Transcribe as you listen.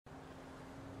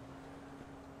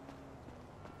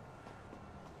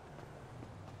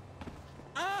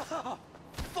Oh,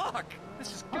 fuck!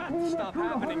 This has got to stop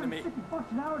happening to me.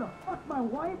 $150 an hour to fuck my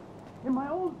wife in my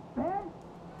own bed?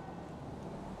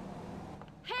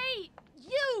 Hey,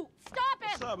 you! Stop it!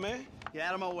 What's up, man? Get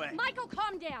out of my way. Michael,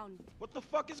 calm down. What the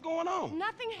fuck is going on?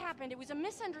 Nothing happened. It was a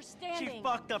misunderstanding. She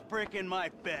fucked a brick in my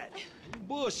bed. You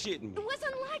bullshitting me. It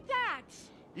wasn't like that.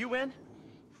 You win?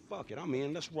 Fuck it, I'm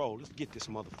in. Let's roll. Let's get this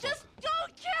motherfucker. Just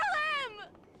don't kill him!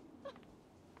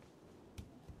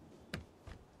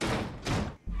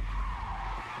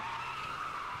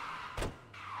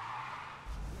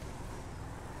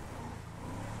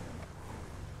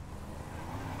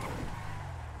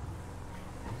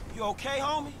 You okay,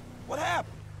 homie? What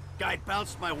happened? Guy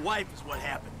bounced my wife is what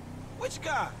happened. Which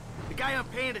guy? The guy I'm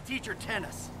paying to teach her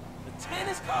tennis. The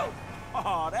tennis coach?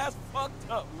 Oh, that's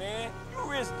fucked up, man. You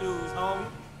rich dudes, homie.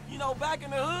 You know, back in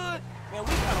the hood, man,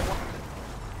 we gotta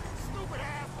stupid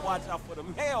ass watch out for the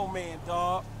mailman,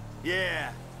 dog.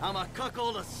 Yeah, I'm a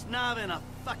cuckold, a snob, and a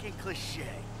fucking cliche.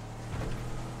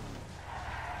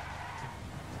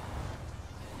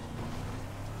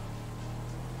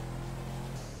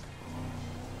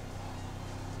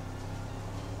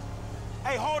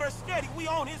 Hey, hold her steady. We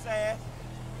on his ass.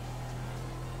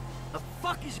 The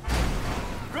fuck is...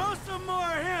 Grow some more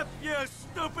hip, you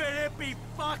stupid hippie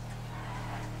fuck!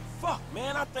 Fuck,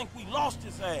 man, I think we lost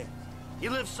his ass. He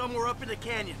lives somewhere up in the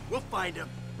canyon. We'll find him.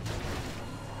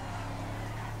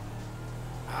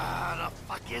 Ah, the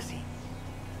fuck is he?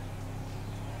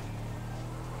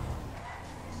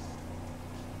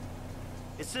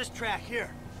 It's this track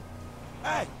here.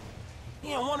 Hey,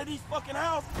 he in one of these fucking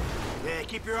houses? Yeah,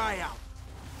 keep your eye out.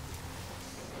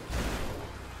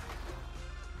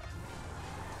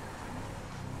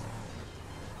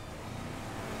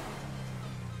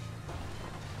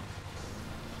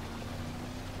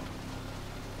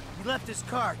 He left his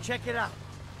car. Check it out.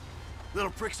 Little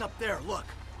prick's up there. Look.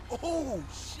 Oh,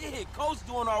 shit. Coach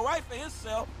doing all right for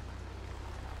himself.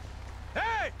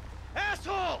 Hey!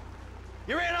 Asshole!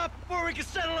 You ran off before we could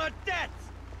settle our debts!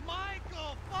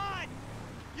 Michael, Bud!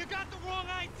 You got the wrong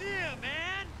idea,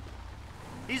 man!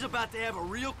 He's about to have a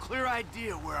real clear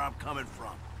idea where I'm coming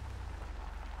from.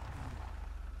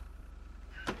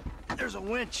 There's a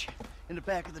winch in the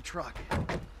back of the truck.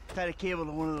 Tied a cable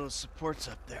to one of those supports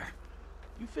up there.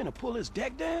 You finna pull his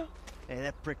deck down? Hey,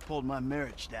 that prick pulled my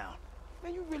marriage down.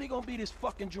 Man, you really gonna be this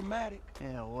fucking dramatic?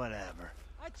 Yeah, whatever.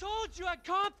 I told you I'd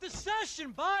comp the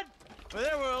session, Bud! Well,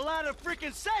 there were a lot of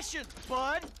freaking sessions,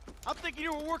 Bud! I'm thinking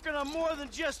you were working on more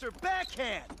than just her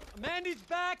backhand. Mandy's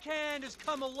backhand has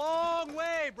come a long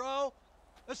way, bro.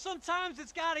 But sometimes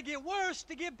it's gotta get worse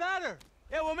to get better.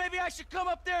 Yeah, well, maybe I should come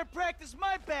up there and practice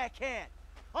my backhand.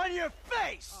 On your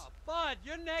face! Oh, Bud,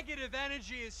 your negative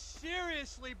energy is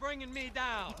seriously bringing me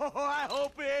down. Oh, I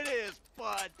hope it is,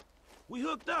 Bud. We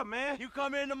hooked up, man. You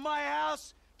come into my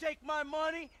house, take my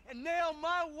money, and nail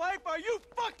my wife? Are you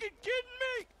fucking kidding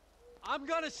me? I'm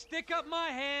gonna stick up my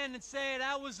hand and say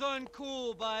that was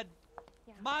uncool, Bud.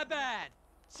 Yeah. My bad.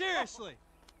 Seriously.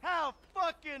 How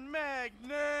fucking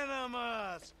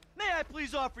magnanimous! May I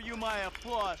please offer you my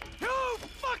applause? You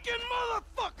fucking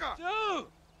motherfucker! Dude!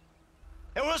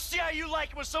 And we'll see how you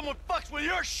like it when someone fucks with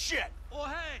your shit! Oh,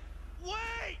 hey!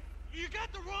 Wait! You got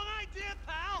the wrong idea,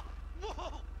 pal!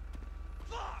 Whoa!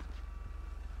 Fuck!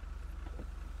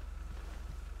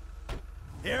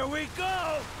 Here we go!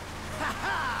 Ha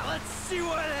ha! Let's see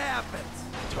what happens!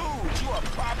 Dude, you are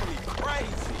probably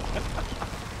crazy.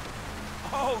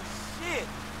 Oh, shit.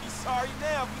 He's sorry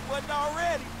now if he wasn't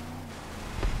already.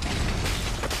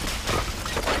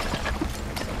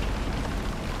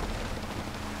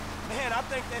 Man, I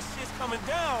think that shit's coming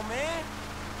down, man.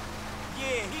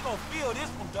 Yeah, he gonna feel this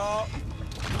one, dog.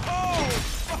 Oh,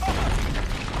 fuck!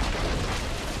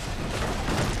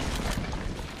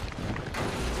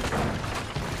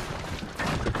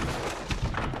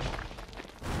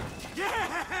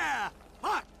 Yeah!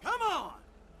 Fuck, come on!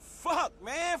 Fuck,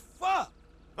 man, fuck!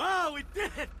 Oh, we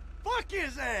did it! Fuck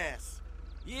his ass!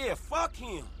 Yeah, fuck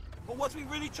him. But was we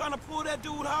really trying to pull that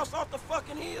dude house off the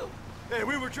fucking hill? Hey,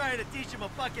 we were trying to teach him a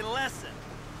fucking lesson.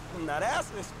 Now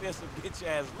that's an expensive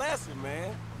bitch-ass lesson,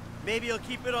 man. Maybe he'll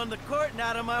keep it on the court and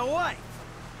out of my wife.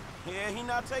 Yeah, he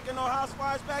not taking no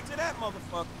housewives back to that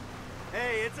motherfucker.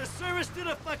 Hey, it's a service to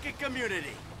the fucking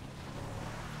community.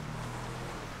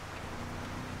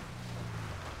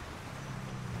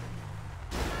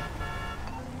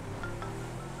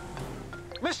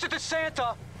 Mr.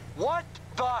 DeSanta, what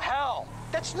the hell?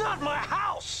 That's not my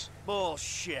house!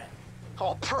 Bullshit.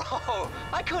 Oh, bro,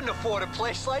 I couldn't afford a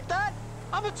place like that.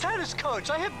 I'm a tennis coach.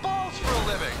 I hit balls for a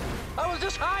living. I was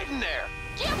just hiding there.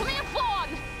 Give me a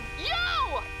phone!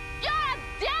 You! You're a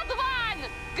dead one!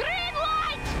 Green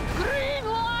light! Green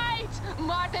light!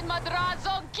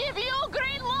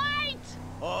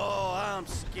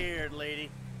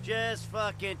 Just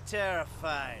fucking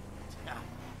terrified.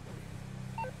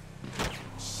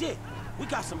 Shit, we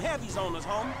got some heavies on us,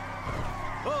 homie.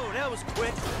 Oh, that was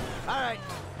quick. All right,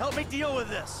 help me deal with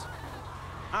this.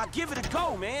 I'll give it a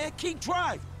go, man. Keep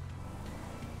driving.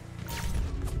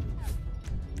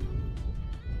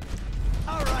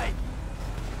 All right.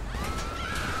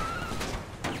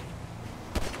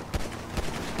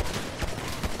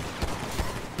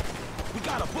 We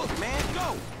got a book, man.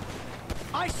 Go.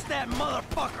 Ice that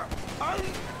motherfucker.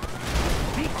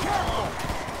 Be careful.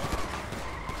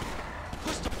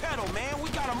 Push the pedal, man. We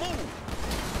gotta move.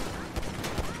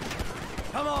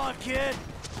 Come on, kid.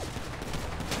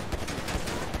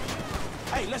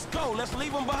 Hey, let's go. Let's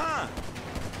leave them behind.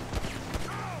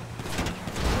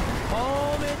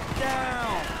 Calm it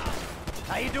down.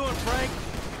 How you doing, Frank?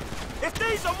 If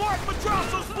these are Mark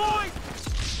Madrasso's boys!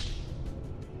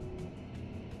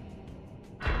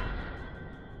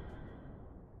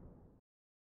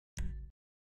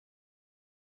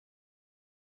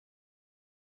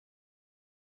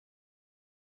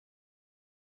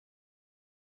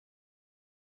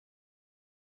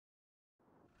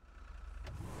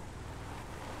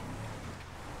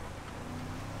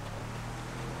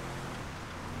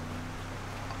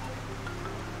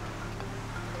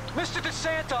 Mr.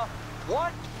 DeSanta,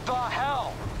 what the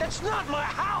hell? That's not my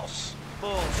house!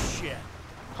 Bullshit.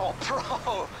 Oh,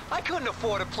 bro, I couldn't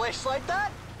afford a place like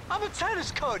that. I'm a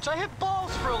tennis coach. I hit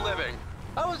balls for a living.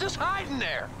 I was just hiding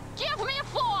there. Give me a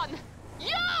phone!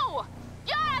 You!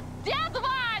 You're a dead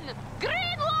one!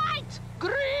 Green light!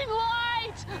 Green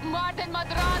light! Martin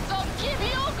Madrazo, give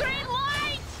you green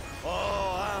light!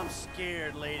 Oh, I'm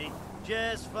scared, lady.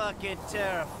 Just fucking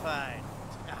terrified.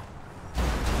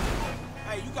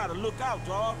 Hey, you gotta look out,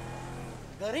 dawg.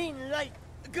 Green light!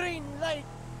 Green light!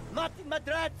 Martin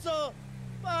Madrazo!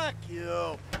 Fuck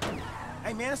you!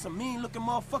 Hey, man, that's some mean-looking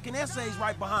motherfucking essays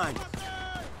right behind you.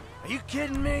 Are you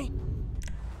kidding me?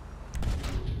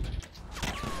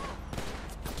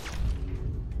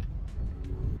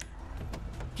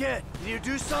 Kid, can you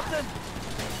do something?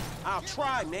 I'll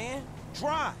try, man.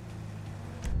 Try.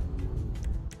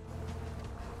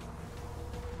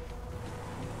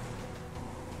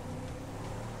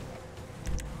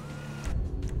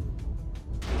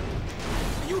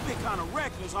 You've been kind of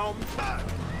reckless, homie.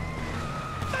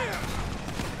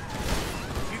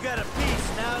 You got a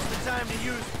piece, now's the time to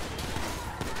use it.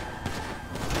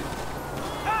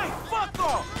 Hey, fuck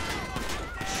off!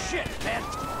 Shit, man!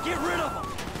 Get rid of them!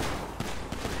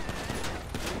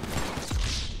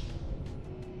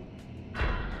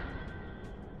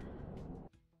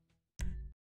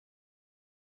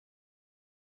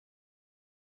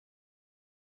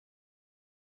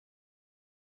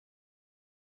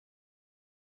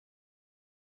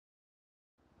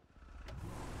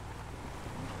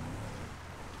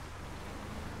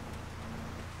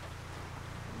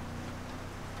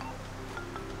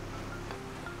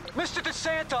 Mr.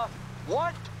 DeSanta,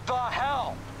 what the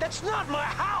hell? That's not my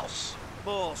house!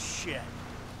 Bullshit.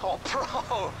 Oh,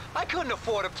 bro, I couldn't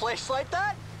afford a place like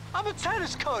that. I'm a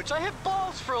tennis coach. I hit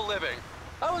balls for a living.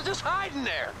 I was just hiding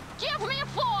there. Give me a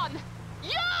phone!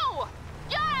 You!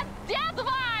 You're a dead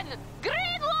one!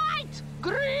 Green light!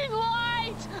 Green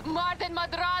light! Martin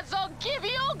Madrazo, give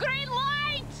you green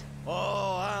light!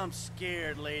 Oh, I'm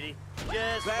scared, lady.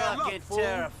 Just Bad luck, fucking fool.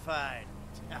 terrified.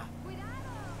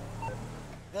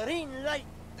 Green light!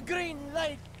 Green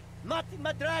light! Martin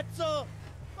Madrazo!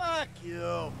 Fuck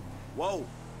you! Whoa.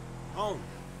 Homie.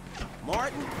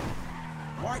 Martin?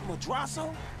 Martin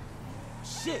Madrasso?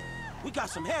 Shit, we got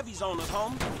some heavies on us,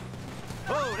 homie.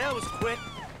 Oh, that was quick.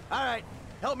 All right,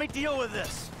 help me deal with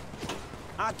this.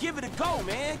 I'll give it a go,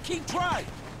 man. Keep trying.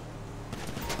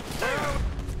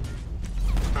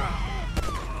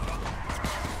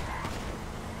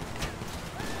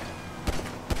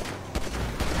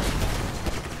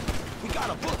 We got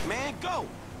a book, man. Go.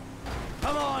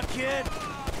 Come on, kid.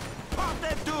 Pop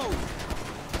that dude.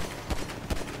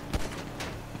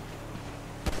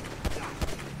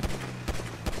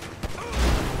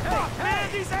 Hey,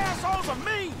 man, these assholes are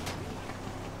mean.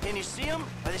 Can you see them?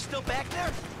 Are they still back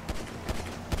there?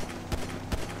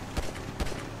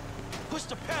 Push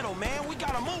the pedal, man. We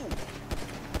gotta move.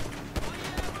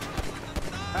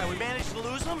 All right, we managed to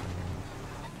lose them?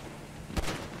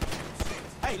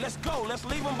 Hey, let's go. Let's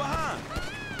leave them behind.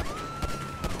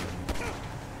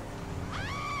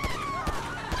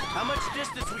 How much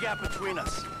distance we got between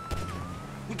us?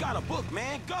 We got a book,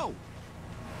 man. Go.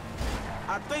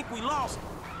 I think we lost him.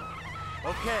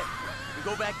 Okay, we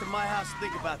go back to my house and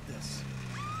think about this.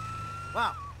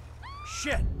 Wow.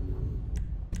 Shit.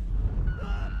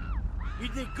 You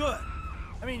did good.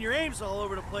 I mean, your aim's all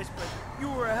over the place, but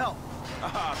you were a help.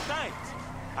 Thanks.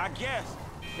 I guess.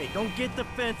 Hey, don't get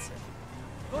defensive.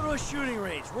 Go to a shooting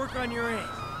range, work on your aim.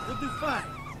 You'll do fine.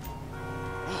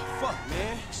 Oh, fuck,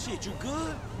 man. Shit, you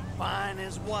good? Fine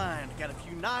as wine. Got a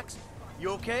few knocks. You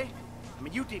okay? I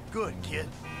mean, you did good, kid.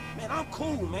 Man, I'm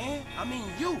cool, man. I mean,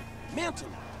 you.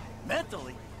 Mentally.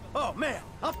 Mentally? Oh, man,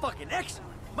 I'm fucking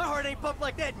excellent. My heart ain't pumped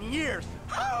like that in years.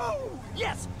 Oh,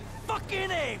 yes!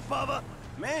 Fucking A, Bubba!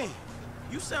 Man,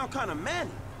 you sound kind of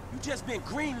manic. You just been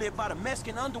greenlit by the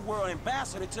Mexican underworld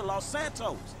ambassador to Los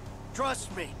Santos.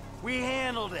 Trust me, we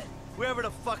handled it. Whoever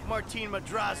the fuck Martin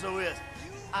Madrazo is,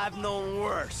 I've known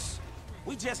worse.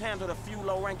 We just handled a few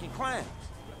low-ranking crimes.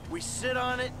 We sit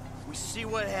on it, we see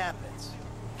what happens.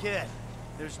 Kid,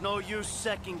 there's no use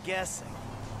second-guessing.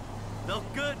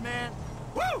 Felt good, man.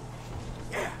 Woo!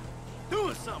 Yeah,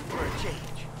 doing something for a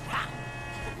change. Ha!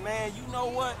 Man, you know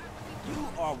what? You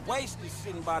are wasted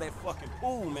sitting by that fucking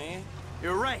pool, man.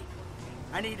 You're right.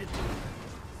 I need to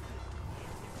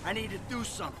do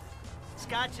something.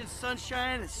 Scotch and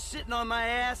sunshine and sitting on my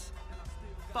ass?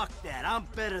 Fuck that, I'm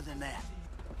better than that.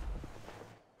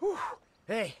 Whew.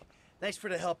 Hey, thanks for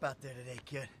the help out there today,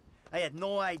 kid. I had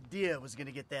no idea it was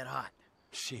gonna get that hot.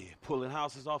 Shit, pulling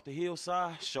houses off the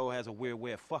hillside sure has a weird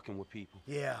way of fucking with people.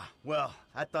 Yeah, well,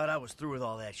 I thought I was through with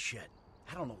all that shit.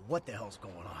 I don't know what the hell's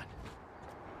going on.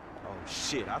 Oh,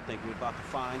 shit, I think we're about to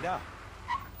find out.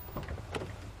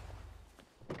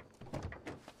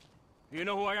 You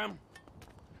know who I am?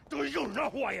 Do you know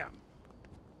who I am?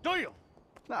 Do you?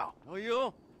 No. Oh,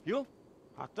 you? You?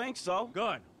 I think so.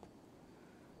 Good.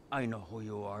 I know who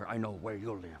you are. I know where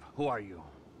you live. Who are you?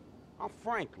 I'm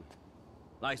Franklin.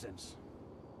 License.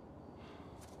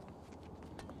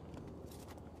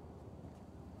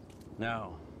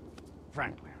 Now,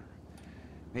 Franklin,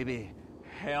 maybe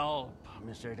help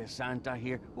Mr. DeSanta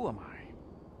here. Who am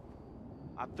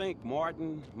I? I think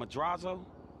Martin Madrazo.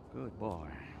 Good boy.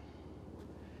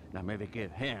 Now maybe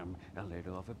give him a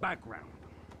little of a background.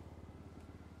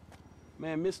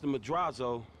 Man, Mr.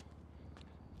 Madrazo...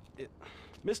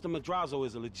 Mr. Madrazo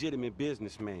is a legitimate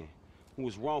businessman who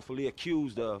was wrongfully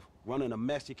accused of running a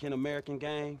Mexican-American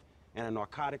gang and a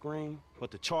narcotic ring,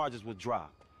 but the charges were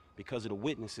dropped because of the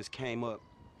witnesses came up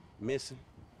missing.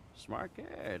 Smart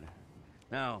kid.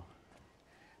 Now,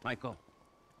 Michael,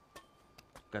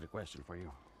 got a question for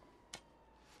you.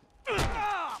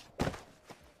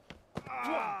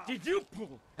 Did you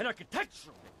pull an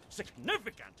architectural,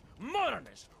 significant,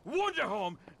 modernist wonder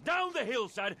home down the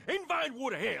hillside in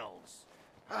Vinewood Hills?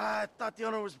 I thought the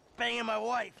owner was banging my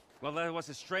wife. Well, that was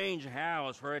a strange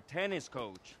house for a tennis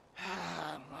coach.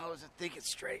 I wasn't thinking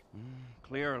straight.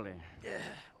 Clearly. Yeah.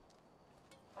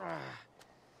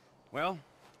 Well,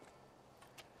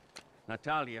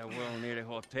 Natalia will need a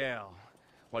hotel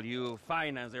while you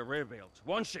finance the rebuild,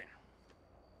 won't she?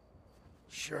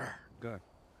 Sure. Good.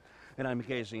 And I'm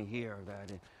guessing here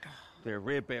that the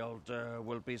rebuild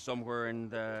will be somewhere in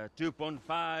the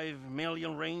 2.5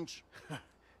 million range?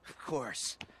 Of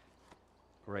course.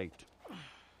 Great.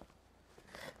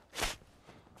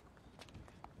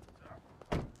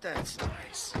 That's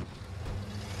nice.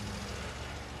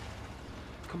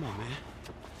 Come on, man.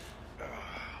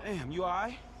 Damn, you all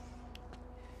right?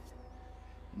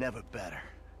 Never better.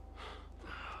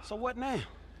 So what now?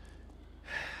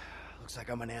 Looks like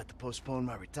I'm gonna have to postpone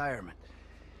my retirement.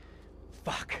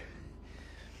 Fuck.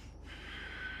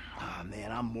 Oh,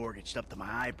 man, I'm mortgaged up to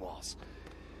my eyeballs.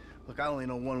 Look, I only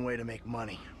know one way to make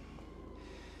money.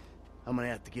 I'm gonna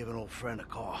have to give an old friend a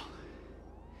call.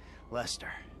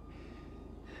 Lester.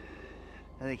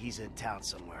 I think he's in town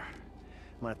somewhere.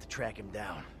 I'm gonna have to track him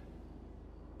down.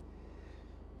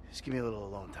 Just give me a little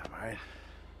alone time, all right?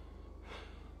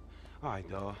 All right,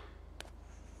 dawg.